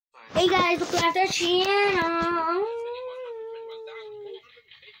Hey guys, welcome back to the channel.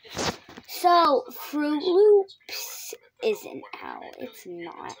 So, Fruit Loops isn't out. It's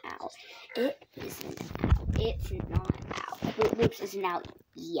not out. It isn't out. It's not out. Fruit Loops isn't out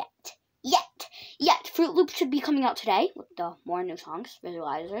yet. Fruit Loops should be coming out today with the more new songs,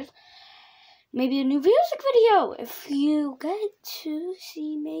 visualizers. Maybe a new music video. If you get to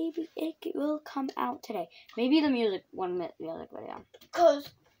see, maybe it will come out today. Maybe the music 1 minute music video. Cause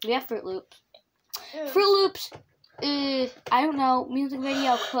we have Fruit Loops. Fruit Loops. I don't know. Music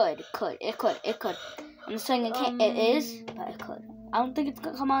video could. It could. I'm just saying it is, but it could. I don't think it's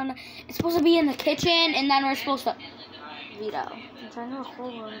gonna come on. It's supposed to be in the kitchen, and then we're supposed to. Vito. I'm trying to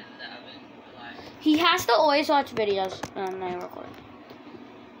record. He has to always watch videos when I record.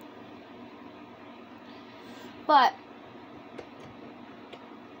 But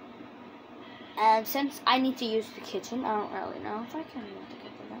since I need to use the kitchen, I don't really know if I can use the kitchen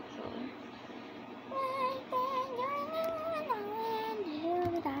actually.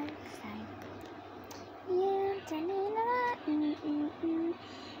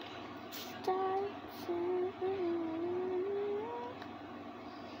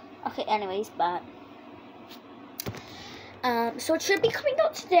 Okay, anyways, but so it should be coming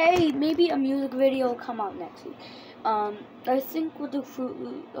out today. Maybe a music video will come out next week. I think with the Fruit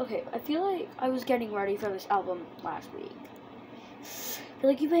Loop. Okay, I feel like I was getting ready for this album last week. I feel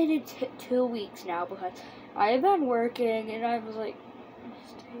like you waited 2 weeks now because I've been working and I was like,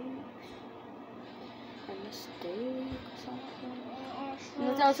 mistakes.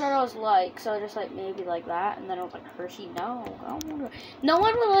 And that's what I was like. So I just like maybe like that, and then I was like Hershey. No, I don't want to. No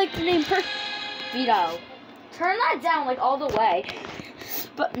one would like the name Hershey. Vito, turn that down like all the way.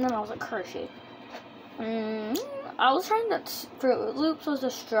 But then I was like Hershey. I was trying to. Fruit Loops was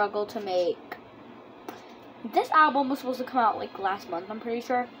a struggle to make. This album was supposed to come out like last month. I'm pretty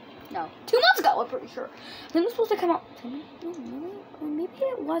sure. No, 2 months ago. I'm pretty sure. I think it was supposed to come out. Maybe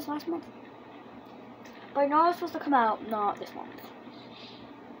it was last month. But now it's supposed to come out not this month.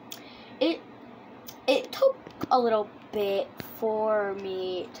 It took a little bit for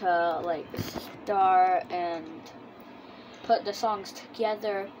me to like start and put the songs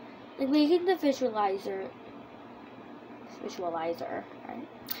together. Like making the visualizer right,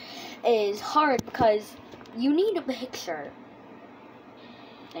 is hard because you need a picture.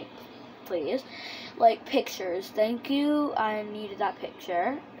 Like, please. Like pictures. Thank you. I needed that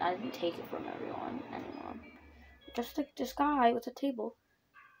picture. I didn't take it from anyone. Just like this guy with a table.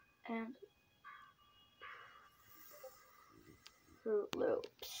 And Fruit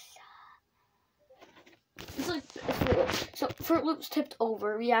Loops. It's like Fruit Loops. So Fruit Loops tipped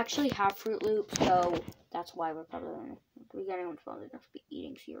over. We actually have Fruit Loops, so that's why we're probably going to be getting on the phone. They're going to be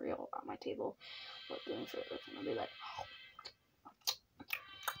eating cereal at my table. But doing Fruit Loops, and I'll be like,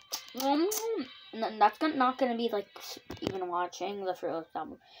 and then that's not going to be like even watching the Fruit Loops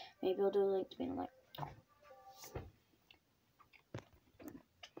album. Maybe I'll do like being like.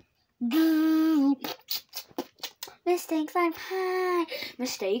 Mistakes, I'm high.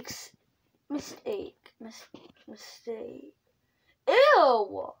 Mistakes. Mistake.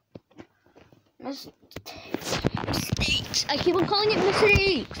 Ew. Mistakes. I keep on calling it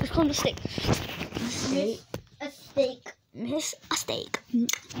mistakes. It's called mistake.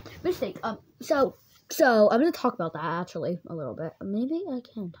 Mistake. So I'm gonna talk about that actually a little bit. Maybe I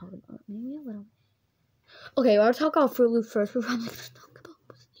can talk about it. Maybe a little. Okay, I'll talk about Fruit Loops first. We're probably gonna talk about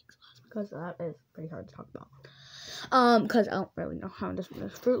mistakes last because that is pretty hard to talk about. Because I don't really know how this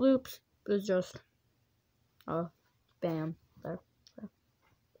is. Fruit Loops is just, bam, there.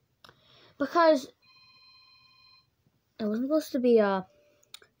 Because it wasn't supposed to be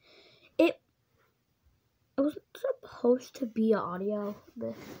it wasn't supposed to be an audio.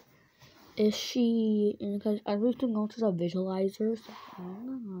 Is she? Because I was going to go to the visualizer, so I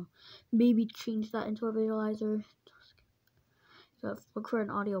don't know. Maybe change that into a visualizer. So look for an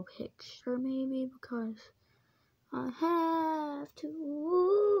audio picture, maybe, because I have to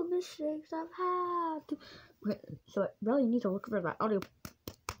mistakes. I've had to. Okay, so I really need to look for that audio.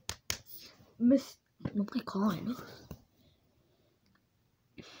 Oh my god.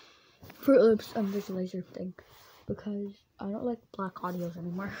 Fruit Loops visualizer thing, because I don't like black audios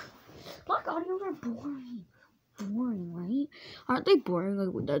anymore. Black audios are boring. Boring, right? Aren't they boring?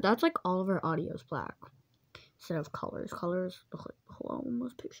 Like that's like all of our audios black instead of colors. Colors look like the whole album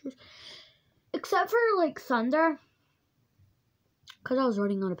was pictures. Except for like Thunder, because I was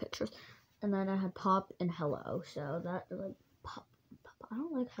running out of pictures, and then I had Pop and Hello. So that like Pop. I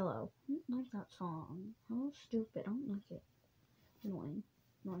don't like Hello. I don't like that song. Hello's stupid. I don't like it. Annoying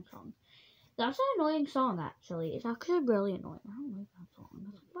song. That's an annoying song, actually. It's actually really annoying. I don't like that song.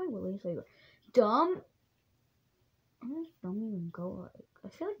 That's my least favorite. Dumb. Where does Dumb even go? Like, I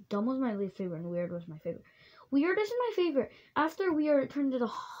feel like Dumb was my least favorite and Weird was my favorite. Weird isn't my favorite. After Weird, it turned into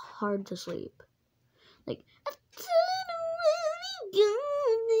Hard to Sleep. Like, I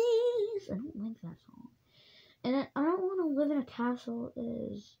don't like that song. And then I Don't Want to Live in a Castle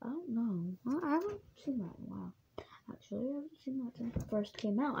is, I don't know. I haven't seen that in a while. Actually, I haven't seen that since it first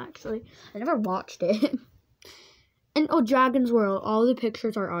came out, actually. I never watched it. And, oh, Dragon's World. All the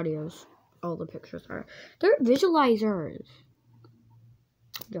pictures are audios. All the pictures are. They're visualizers.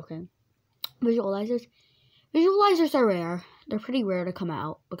 Joking. Visualizers. Visualizers are rare. They're pretty rare to come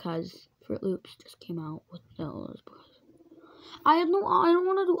out because Fruit Loops just came out with those. I don't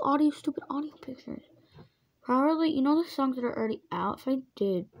want to do stupid audio pictures. Probably, you know the songs that are already out? If I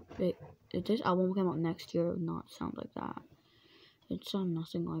did, if this album came out next year, it would not sound like that. It sounds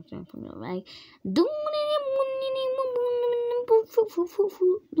nothing like that from the like. Don't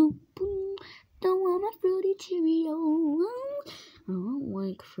want my fruity Cheerios. I don't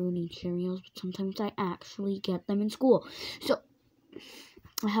like fruity Cheerios, but sometimes I actually get them in school. So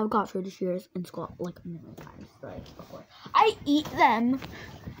I have got fruity Cheerios in school like a million times. Like before, I eat them.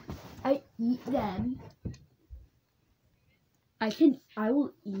 I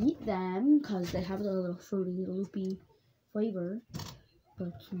will eat them because they have a little fruity, loopy flavor, but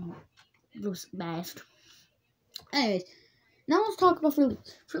it's not the best. Anyways, now let's talk about Fruit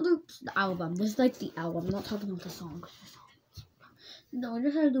Loops. Fruit Loops, the album. This is like the album. I'm not talking about the song. No, I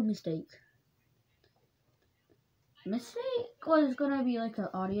just had to do mistake. Mistake was gonna be like an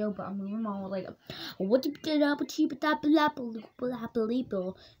audio, but I'm moving on with like what the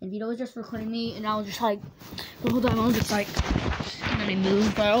and Vito was just recording me, and I was just like the whole time I was just like, and then I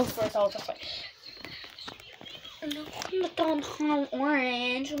moved, but first I was just like,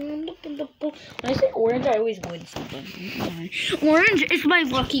 orange. When I say orange, I always win something. Orange is my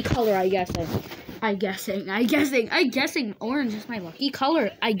lucky color, I guessing. Orange is my lucky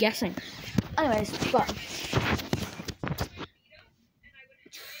color, I guessing. Anyways, but.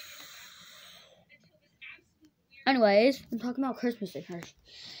 Anyways, I'm talking about Christmas in Hershey.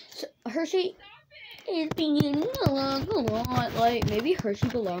 So, Hershey is being a lot. Like, maybe Hershey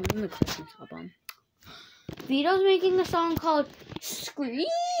belongs in the Christmas album. Vito's making a song called Scream.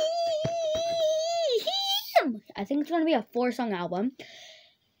 I think it's going to be a 4-song album.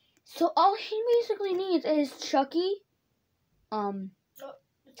 So, all he basically needs is Chucky, 7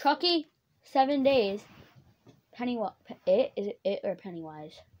 Days, Pennywise. Is it It or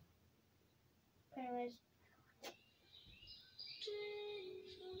Pennywise? Pennywise.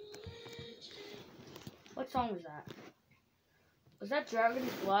 What song was that? Was that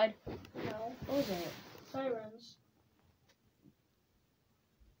Dragon's Blood? No. What was it? Sirens.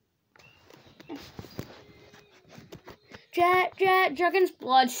 Dragon's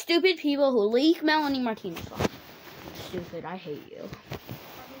Blood. Stupid people who leak Melanie Martinez song. Stupid. I hate you.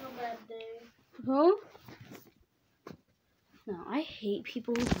 Having a bad day. Huh? No, I hate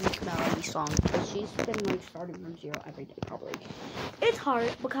people who leak Melanie songs because she's been like starting from zero every day probably. It's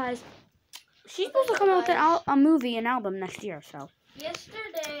hard because she's supposed to come out with a movie, an album next year, so.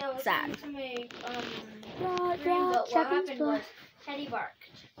 Yesterday I was sad. trying to make dream, but what happened was Teddy barked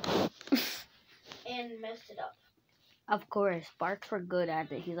and messed it up. Of course, Barks were good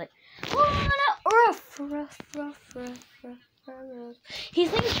at it. He's like, ruff. He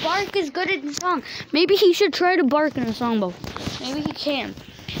thinks Bark is good at the song. Maybe he should try to bark in a song, but maybe he can.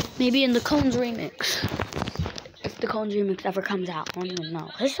 Maybe in the Cones remix. If the Cones remix ever comes out, I don't even know.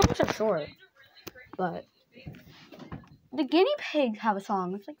 His songs are short, but the Guinea Pigs have a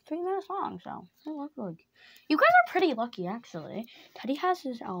song. It's like a 3-minute song, so you guys are pretty lucky, actually. Teddy has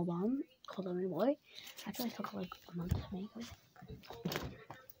his album called Lonely Boy. Actually, it took like a month to make it.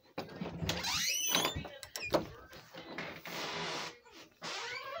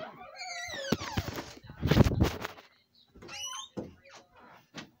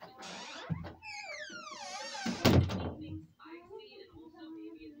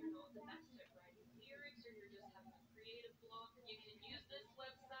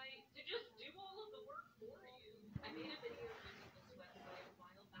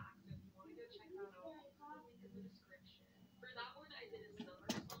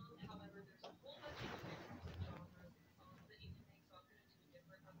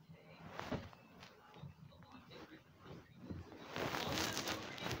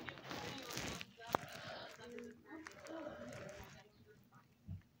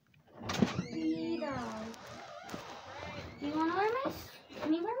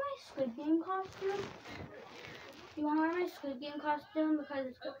 Can you wear my Squid Game costume? You want to wear my Squid Game costume because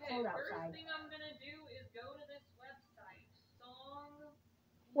it's cold outside? First thing I'm gonna do is go to this website. Song.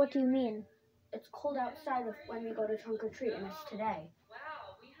 What do you mean? It's cold outside when we go to trunk or treat, and it's today.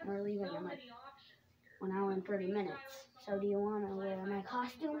 Wow, we have We're leaving so in like many options here. 1 hour and 30 minutes. So do you want to wear my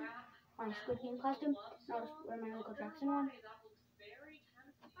costume? My Squid Game costume? No, just wear my Michael Jackson one? That looks very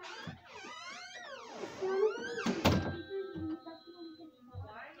tempting.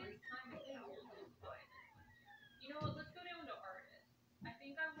 Why is Simon Cowell this fine? You know what, let's go down to artists. I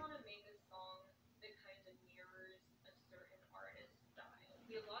think I want to make a song that kind of mirrors a certain artist's style.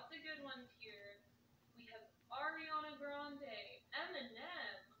 We have lots of good ones here. We have Ariana Grande,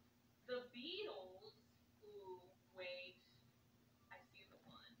 Eminem, The Beatles. Ooh, wait. I see the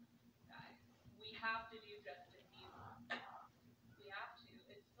one. Guys, we have to do Justin Bieber. We have to.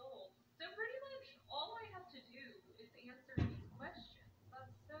 It's sold. So pretty much all I have to do is answer these questions.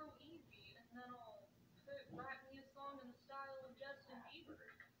 That's so easy. And then I'll write me a song in the style of Justin Bieber.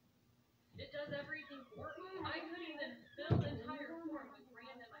 It does everything for me. I could even fill the entire form with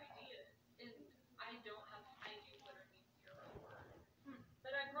random ideas. And I don't have, I do literally 0 words.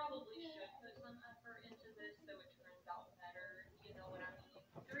 But I probably should put some effort into this so it turns out better. You know what I mean?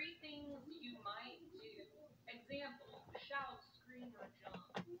 3 things you might do. Example, shout, scream, or jump.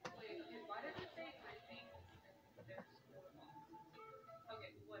 Wait, okay, why does it say 3 things? And there's 4 boxes.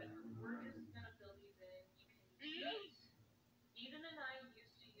 Okay, whatever. We're just gonna fill these in. You can cheat. Eden and I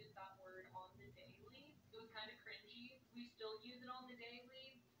used to use that word on the daily. It was kind of cringy. We still use it on the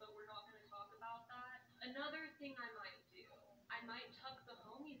daily, but we're not going to talk about that. Another thing I might do, I might